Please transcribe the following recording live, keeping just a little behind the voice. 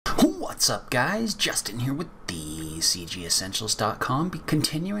What's up, guys? Justin here with the CGEssentials.com. Be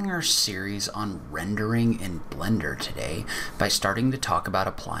continuing our series on rendering in Blender today by starting to talk about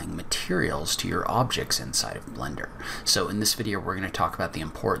applying materials to your objects inside of Blender. So in this video we're going to talk about the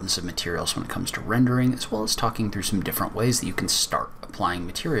importance of materials when it comes to rendering, as well as talking through some different ways that you can start applying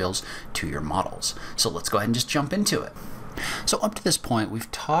materials to your models. So let's go ahead and just jump into it. So up to this point, we've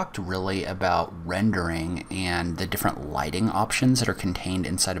talked really about rendering and the different lighting options that are contained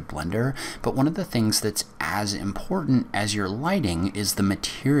inside of Blender, but one of the things that's as important as your lighting is the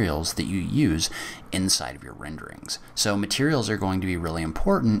materials that you use inside of your renderings. So materials are going to be really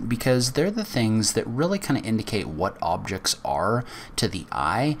important because they're the things that really kind of indicate what objects are to the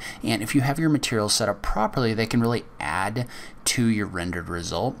eye, and if you have your materials set up properly, they can really add to your rendered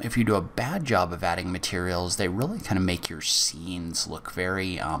result. If you do a bad job of adding materials, they really kind of make your scenes look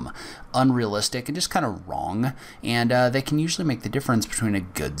very unrealistic and just kind of wrong, and they can usually make the difference between a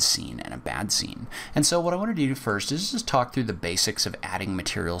good scene and a bad scene. And so what I want to do first is just talk through the basics of adding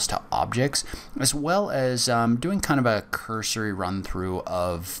materials to objects, as well as doing kind of a cursory run through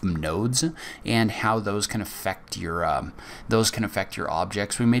of nodes and how those can affect your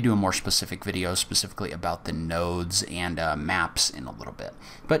objects. We may do a more specific video specifically about the nodes and maps in a little bit.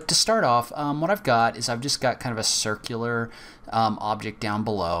 But to start off, what I've got is I've just got kind of a circular object down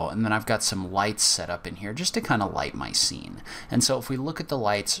below, and then I've got some lights set up in here just to kind of light my scene. And so if we look at the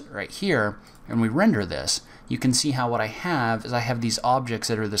lights right here and we render this, you can see how what I have is I have these objects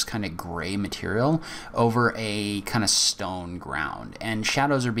that are this kind of gray material over a kind of stone ground, and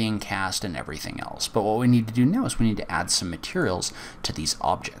shadows are being cast and everything else. But what we need to do now is we need to add some materials to these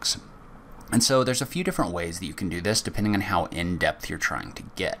objects. And so there's a few different ways that you can do this depending on how in-depth you're trying to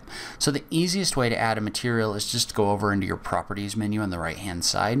get. So the easiest way to add a material is just to go over into your properties menu on the right hand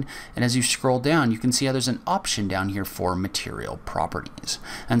side, and as you scroll down you can see how there's an option down here for material properties.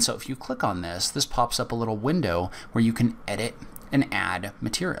 And so if you click on this, this pops up a little window where you can edit and add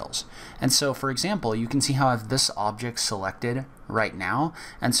materials. And so for example, you can see how I have this object selected right now,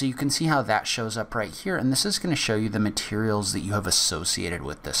 and so you can see how that shows up right here, and this is going to show you the materials that you have associated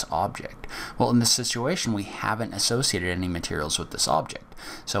with this object. Well, in this situation we haven't associated any materials with this object,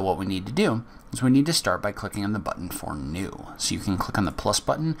 so what we need to do is we need to start by clicking on the button for new. So you can click on the plus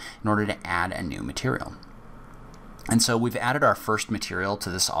button in order to add a new material. And so we've added our first material to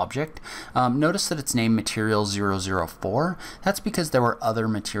this object. Notice that it's named Material 004. That's because there were other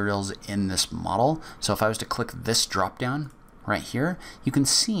materials in this model. So if I was to click this drop down right here, you can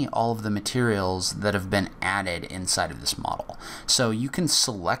see all of the materials that have been added inside of this model. So you can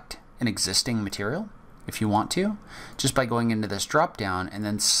select an existing material if you want to, just by going into this drop down and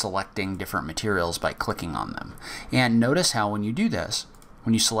then selecting different materials by clicking on them. And notice how when you do this,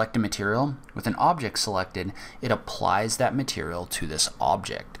 when you select a material with an object selected, it applies that material to this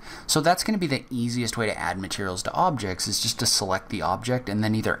object. So that's going to be the easiest way to add materials to objects, is just to select the object and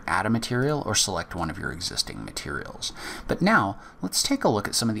then either add a material or select one of your existing materials. But now let's take a look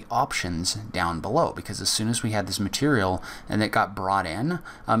at some of the options down below, because as soon as we had this material and it got brought in,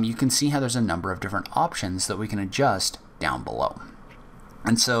 you can see how there's a number of different options that we can adjust down below.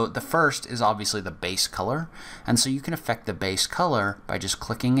 And so the first is obviously the base color, and so you can affect the base color by just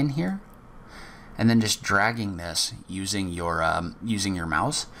clicking in here and then just dragging this using your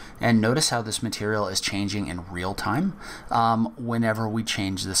mouse. And notice how this material is changing in real time whenever we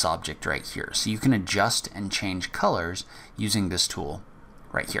change this object right here. So you can adjust and change colors using this tool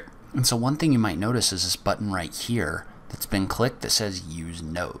right here. And so one thing you might notice is this button right here that's been clicked that says Use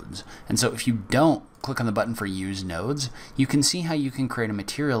Nodes. And so if you don't click on the button for Use Nodes, you can see how you can create a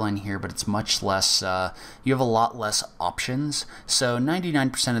material in here, but it's much less, you have a lot less options. So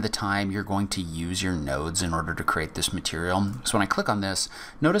 99% of the time you're going to use your nodes in order to create this material. So when I click on this,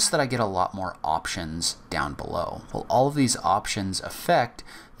 notice that I get a lot more options down below. Well, all of these options affect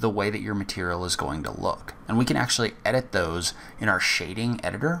the way that your material is going to look. And we can actually edit those in our shading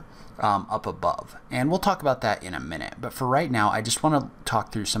editor up above, and we'll talk about that in a minute. But for right now, I just want to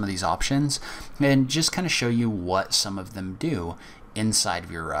talk through some of these options and just kind of show you what some of them do inside of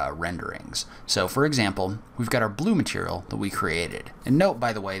your renderings. So for example, we've got our blue material that we created, and note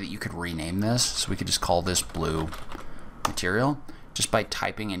by the way that you could rename this, so we could just call this blue material just by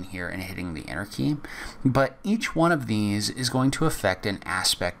typing in here and hitting the enter key. But each one of these is going to affect an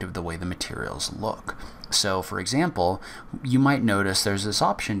aspect of the way the materials look. So for example, you might notice there's this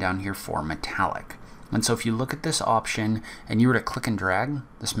option down here for metallic. And so if you look at this option and you were to click and drag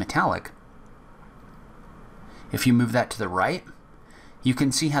this metallic, if you move that to the right, you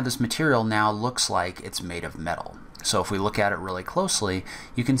can see how this material now looks like it's made of metal. So if we look at it really closely,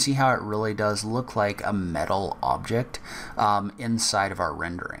 you can see how it really does look like a metal object inside of our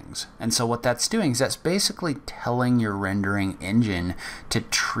renderings. And so what that's doing is that's basically telling your rendering engine to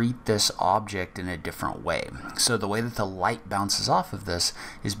treat this object in a different way. So the way that the light bounces off of this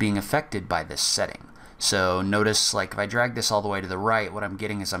is being affected by this setting. So notice, like, if I drag this all the way to the right, what I'm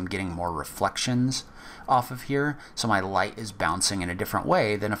getting is I'm getting more reflections off of here. So my light is bouncing in a different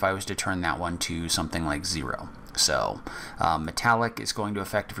way than if I was to turn that one to something like 0. So metallic is going to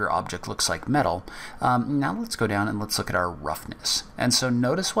affect if your object looks like metal. Now let's go down and let's look at our roughness. And so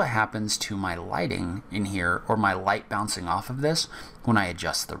notice what happens to my lighting in here, or my light bouncing off of this, when I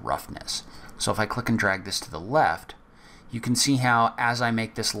adjust the roughness. So if I click and drag this to the left, you can see how as I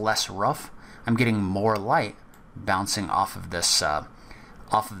make this less rough, I'm getting more light bouncing off of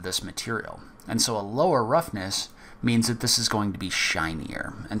this material. And so a lower roughness means that this is going to be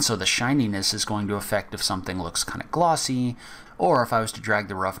shinier. And so the shininess is going to affect if something looks kind of glossy, or if I was to drag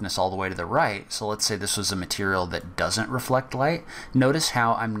the roughness all the way to the right. So let's say this was a material that doesn't reflect light. Notice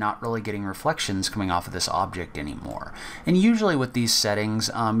how I'm not really getting reflections coming off of this object anymore. And usually with these settings,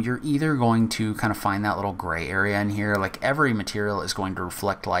 you're either going to kind of find that little gray area in here, like every material is going to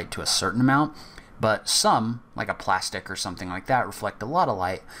reflect light to a certain amount, but some, like a plastic or something like that, reflect a lot of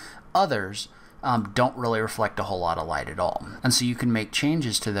light. Others don't really reflect a whole lot of light at all. And so you can make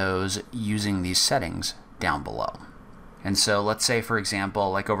changes to those using these settings down below. And so let's say, for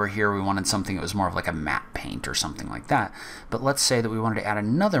example, like over here, we wanted something that was more of like a matte paint or something like that. But let's say that we wanted to add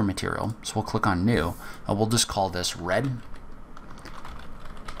another material. So we'll click on new, and we'll just call this red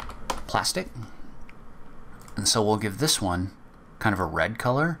plastic. And so we'll give this one kind of a red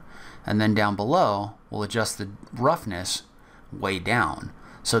color. And then down below, we'll adjust the roughness way down,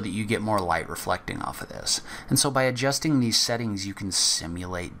 so that you get more light reflecting off of this. And so by adjusting these settings, you can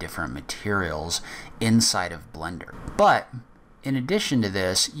simulate different materials inside of Blender. But in addition to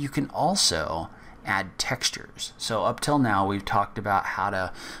this, you can also add textures. So up till now, we've talked about how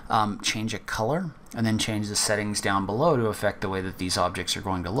to change a color and then change the settings down below to affect the way that these objects are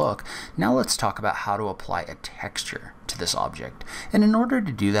going to look. Now let's talk about how to apply a texture to this object. And in order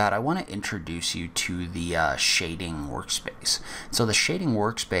to do that, I want to introduce you to the shading workspace. So the shading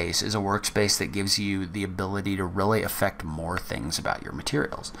workspace is a workspace that gives you the ability to really affect more things about your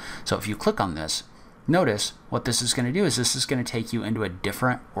materials. So if you click on this, notice what this is going to do is this is going to take you into a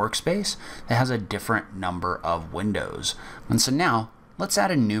different workspace that has a different number of windows. And so now let's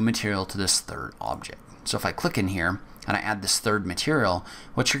add a new material to this third object. So if I click in here and I add this third material,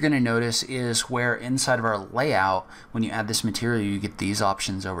 what you're going to notice is where inside of our layout, when you add this material, you get these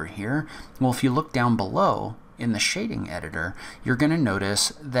options over here. Well, if you look down below in the shading editor, you're going to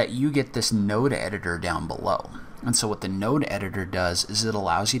notice that you get this node editor down below. And so what the node editor does is it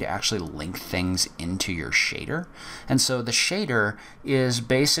allows you to actually link things into your shader. And so the shader is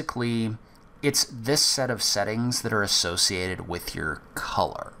basically, it's this set of settings that are associated with your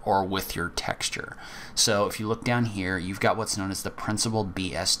color or with your texture. So if you look down here, you've got what's known as the principled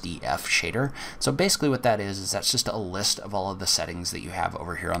BSDF shader. So basically what that is that's just a list of all of the settings that you have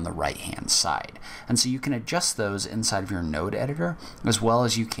over here on the right hand side. And so you can adjust those inside of your node editor as well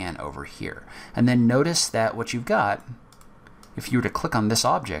as you can over here. And then notice that what you've got, if you were to click on this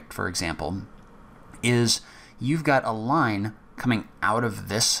object, for example, is you've got a line coming out of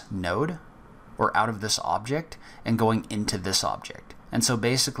this node or out of this object and going into this object. And so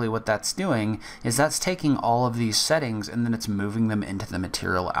basically what that's doing is that's taking all of these settings and then it's moving them into the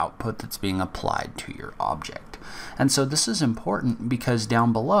material output that's being applied to your object. And so this is important because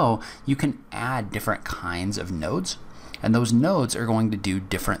down below you can add different kinds of nodes, and those nodes are going to do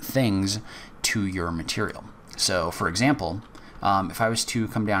different things to your material. So for example, if I was to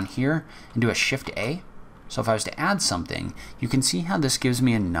come down here and do a Shift A, so if I was to add something, you can see how this gives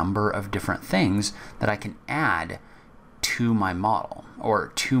me a number of different things that I can add to my model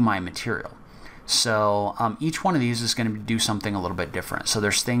or to my material. So each one of these is going to do something a little bit different. So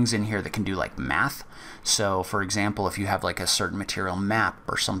there's things in here that can do like math. So for example, if you have like a certain material map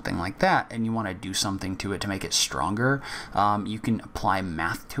or something like that and you want to do something to it to make it stronger, you can apply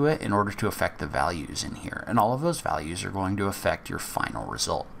math to it in order to affect the values in here. And all of those values are going to affect your final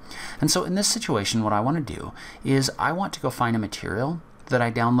result. And so in this situation, what I want to do is I want to go find a material that I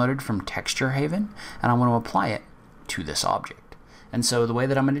downloaded from Texture Haven, and I want to apply it to this object. And so the way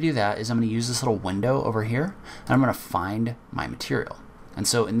that I'm going to do that is I'm going to use this little window over here, and I'm going to find my material. And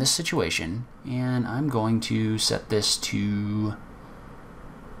so in this situation, and I'm going to set this to,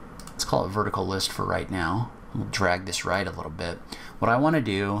 let's call it vertical list for right now. We'll drag this right a little bit. What I want to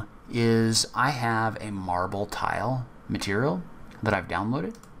do is I have a marble tile material that I've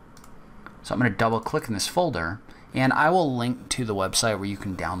downloaded. So I'm going to double click in this folder, And I will link to the website where you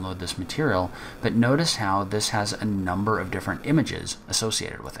can download this material, but notice how this has a number of different images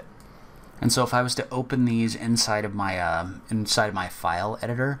associated with it. And so if I was to open these inside of my file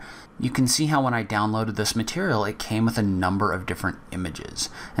editor, you can see how when I downloaded this material, it came with a number of different images.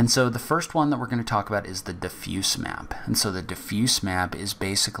 And so the first one that we're going to talk about is the diffuse map. And so the diffuse map is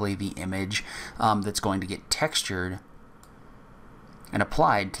basically the image that's going to get textured and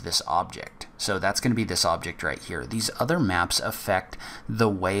applied to this object. So that's going to be this object right here. These other maps affect the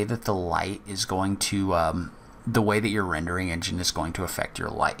way that the light is going to the way that your rendering engine is going to affect your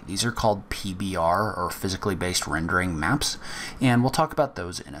light. These are called PBR, or physically based rendering maps, and we'll talk about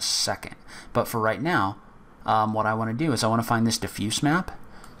those in a second. But for right now, what I want to do is I want to find this diffuse map,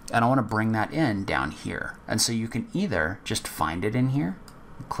 and I want to bring that in down here. And so you can either just find it in here,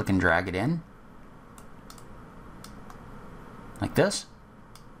 click and drag it in, like this,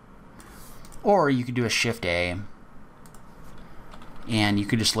 or you could do a Shift A, and you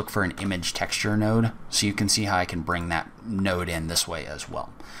could just look for an image texture node, so you can see how I can bring that node in this way as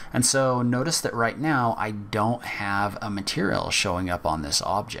well. And so notice that right now I don't have a material showing up on this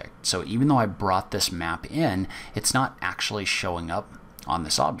object. So even though I brought this map in, it's not actually showing up on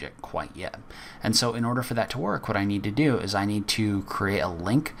this object quite yet. And so in order for that to work, what I need to do is I need to create a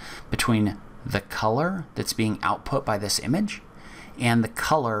link between the color that's being output by this image and the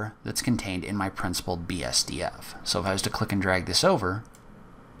color that's contained in my principled BSDF. So if I was to click and drag this over,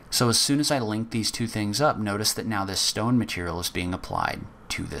 so as soon as I link these two things up, notice that now this stone material is being applied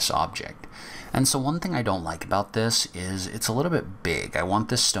to this object. And so one thing I don't like about this is it's a little bit big. I want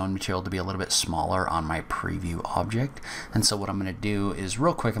this stone material to be a little bit smaller on my preview object. And so what I'm going to do is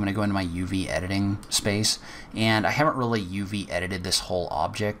real quick, I'm going to go into my UV editing space, and I haven't really UV edited this whole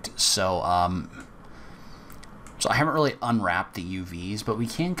object, so I haven't really unwrapped the UVs, but we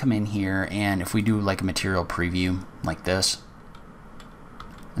can come in here, and if we do like a material preview like this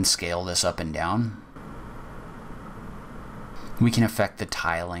and scale this up and down, we can affect the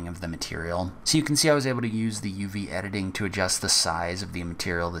tiling of the material. So you can see I was able to use the UV editing to adjust the size of the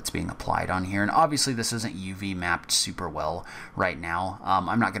material that's being applied on here. And obviously this isn't UV mapped super well right now.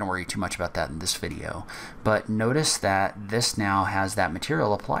 I'm not going to worry too much about that in this video. But notice that this now has that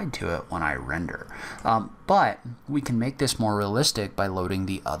material applied to it when I render. But we can make this more realistic by loading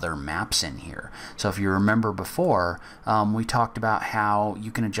the other maps in here. So if you remember before, we talked about how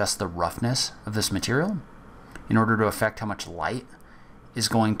you can adjust the roughness of this material in order to affect how much light is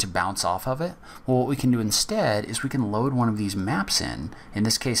going to bounce off of it. Well, what we can do instead is we can load one of these maps in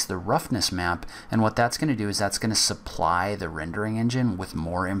this case the roughness map, and what that's going to do is that's going to supply the rendering engine with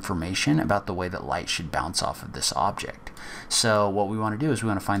more information about the way that light should bounce off of this object. So what we want to do is we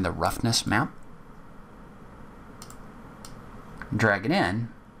want to find the roughness map, drag it in,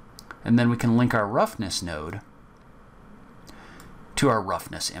 and then we can link our roughness node to our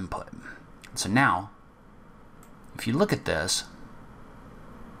roughness input. So now if you look at this,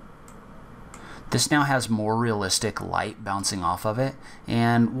 this now has more realistic light bouncing off of it,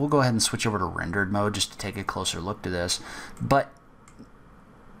 and we'll go ahead and switch over to rendered mode just to take a closer look to this. But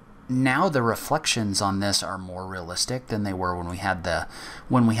now the reflections on this are more realistic than they were when we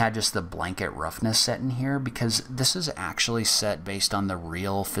had just the blanket roughness set in here, because this is actually set based on the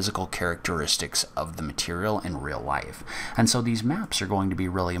real physical characteristics of the material in real life. And so these maps are going to be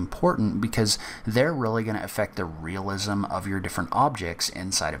really important because they're really going to affect the realism of your different objects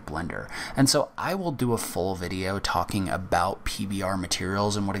inside of Blender. And so I will do a full video talking about PBR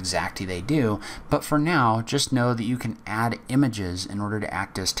materials and what exactly they do, but for now just know that you can add images in order to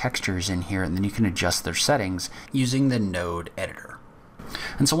act as textures in here, and then you can adjust their settings using the node editor.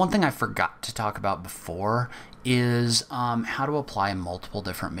 And so one thing I forgot to talk about before is how to apply multiple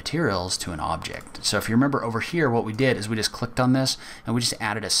different materials to an object. So if you remember over here, what we did is we just clicked on this and we just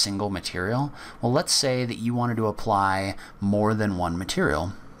added a single material. Well, let's say that you wanted to apply more than one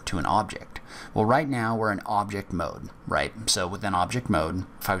material to an object. Well, right now we're in object mode, right? So within object mode,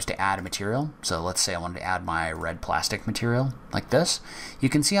 if I was to add a material, so let's say I wanted to add my red plastic material like this, you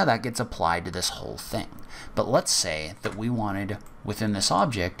can see how that gets applied to this whole thing. But let's say that we wanted within this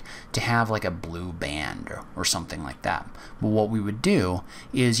object to have like a blue band or something like that. Well, what we would do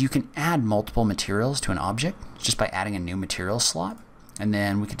is you can add multiple materials to an object just by adding a new material slot. And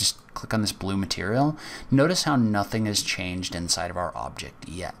then we could just click on this blue material. Notice how nothing has changed inside of our object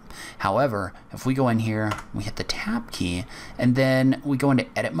yet. However, if we go in here, we hit the tab key, and then we go into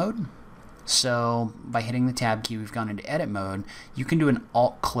edit mode. So by hitting the tab key, we've gone into edit mode. You can do an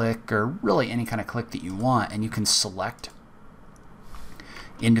alt click or really any kind of click that you want, and you can select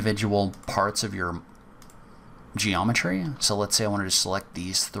individual parts of your geometry. So let's say I wanted to select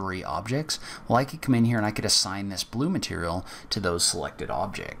these 3 objects. Well, I could come in here and I could assign this blue material to those selected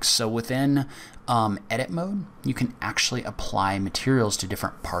objects. So within edit mode, you can actually apply materials to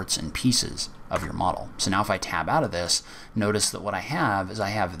different parts and pieces of your model. So now if I tab out of this, notice that what I have is I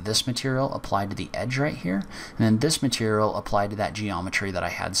have this material applied to the edge right here, and then this material applied to that geometry that I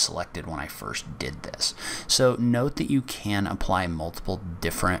had selected when I first did this. So note that you can apply multiple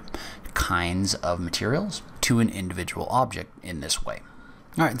different kinds of materials to an individual object in this way.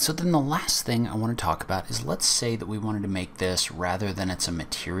 All right, so then the last thing I want to talk about is, let's say that we wanted to make this, rather than it's a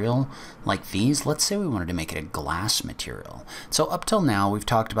material like these, let's say we wanted to make it a glass material. So up till now, we've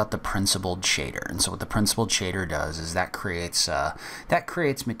talked about the principled shader. And so what the principled shader does is that creates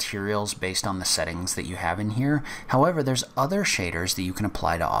materials based on the settings that you have in here. However, there's other shaders that you can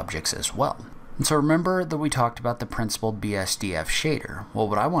apply to objects as well. And so remember that we talked about the principled BSDF shader. Well,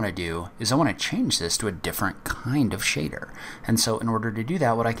 what I want to do is I want to change this to a different kind of shader. And so in order to do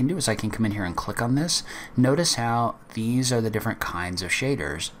that, what I can do is I can come in here and click on this. Notice how these are the different kinds of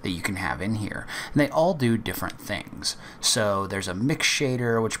shaders that you can have in here. And they all do different things. So there's a mix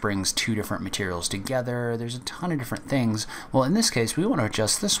shader, which brings 2 different materials together. There's a ton of different things. Well, in this case, we want to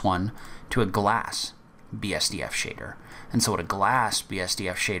adjust this one to a glass BSDF shader. And so what a glass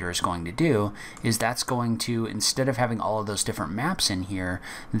BSDF shader is going to do is that's going to, instead of having all of those different maps in here,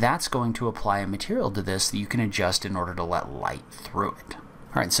 that's going to apply a material to this that you can adjust in order to let light through it.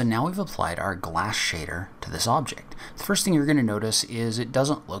 All right, so now we've applied our glass shader to this object. The first thing you're going to notice is it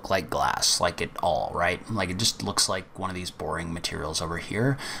doesn't look like glass, like at all, right? Like it just looks like one of these boring materials over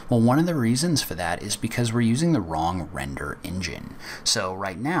here. Well, one of the reasons for that is because we're using the wrong render engine. So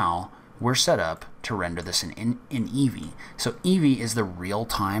right now, we're set up to render this in Eevee. So Eevee is the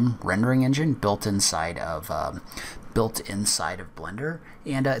real-time rendering engine built inside of Blender,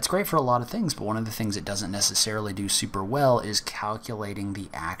 and it's great for a lot of things, but one of the things it doesn't necessarily do super well is calculating the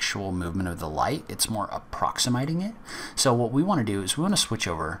actual movement of the light. It's more approximating it. So what we want to do is we want to switch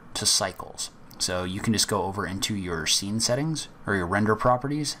over to cycles. So you can just go over into your scene settings or your render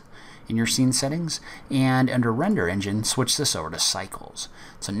properties in your scene settings, and under render engine, switch this over to cycles.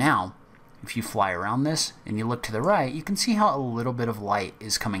 So now, if you fly around this and you look to the right, you can see how a little bit of light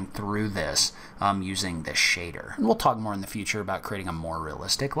is coming through this using this shader. And we'll talk more in the future about creating a more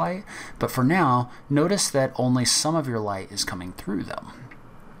realistic light, but for now, notice that only some of your light is coming through them.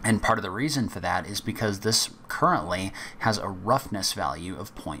 And part of the reason for that is because this currently has a roughness value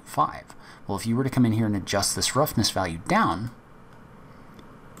of 0.5. Well, if you were to come in here and adjust this roughness value down,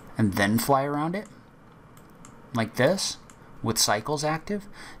 and then fly around it, like this, with cycles active,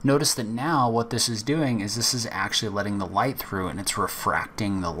 notice that now what this is doing is this is actually letting the light through, and it's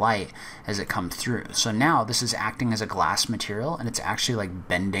refracting the light as it comes through. So now this is acting as a glass material, and it's actually like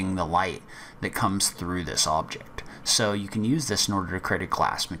bending the light that comes through this object. So you can use this in order to create a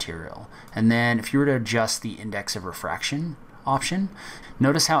glass material. And then if you were to adjust the index of refraction option,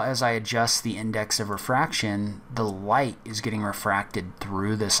 notice how as I adjust the index of refraction, the light is getting refracted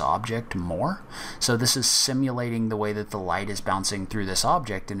through this object more. So this is simulating the way that the light is bouncing through this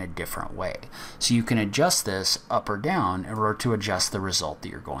object in a different way. So you can adjust this up or down in order to adjust the result that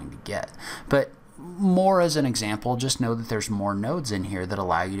you're going to get. But more as an example, just know that there's more nodes in here that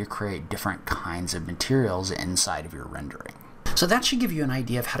allow you to create different kinds of materials inside of your rendering. So that should give you an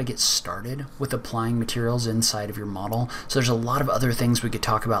idea of how to get started with applying materials inside of your model. So there's a lot of other things we could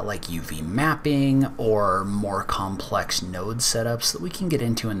talk about, like UV mapping or more complex node setups that we can get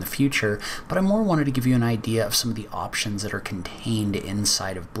into in the future, but I more wanted to give you an idea of some of the options that are contained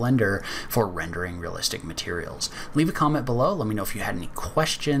inside of Blender for rendering realistic materials. Leave a comment below. Let me know if you had any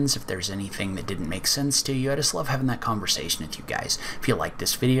questions, if there's anything that didn't make sense to you. I just love having that conversation with you guys. If you like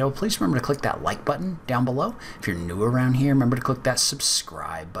this video, please remember to click that like button down below. If you're new around here, remember to click that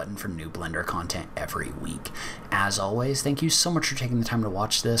subscribe button for new Blender content every week. As always, thank you so much for taking the time to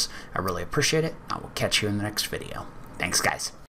watch this. I really appreciate it. I will catch you in the next video. Thanks, guys.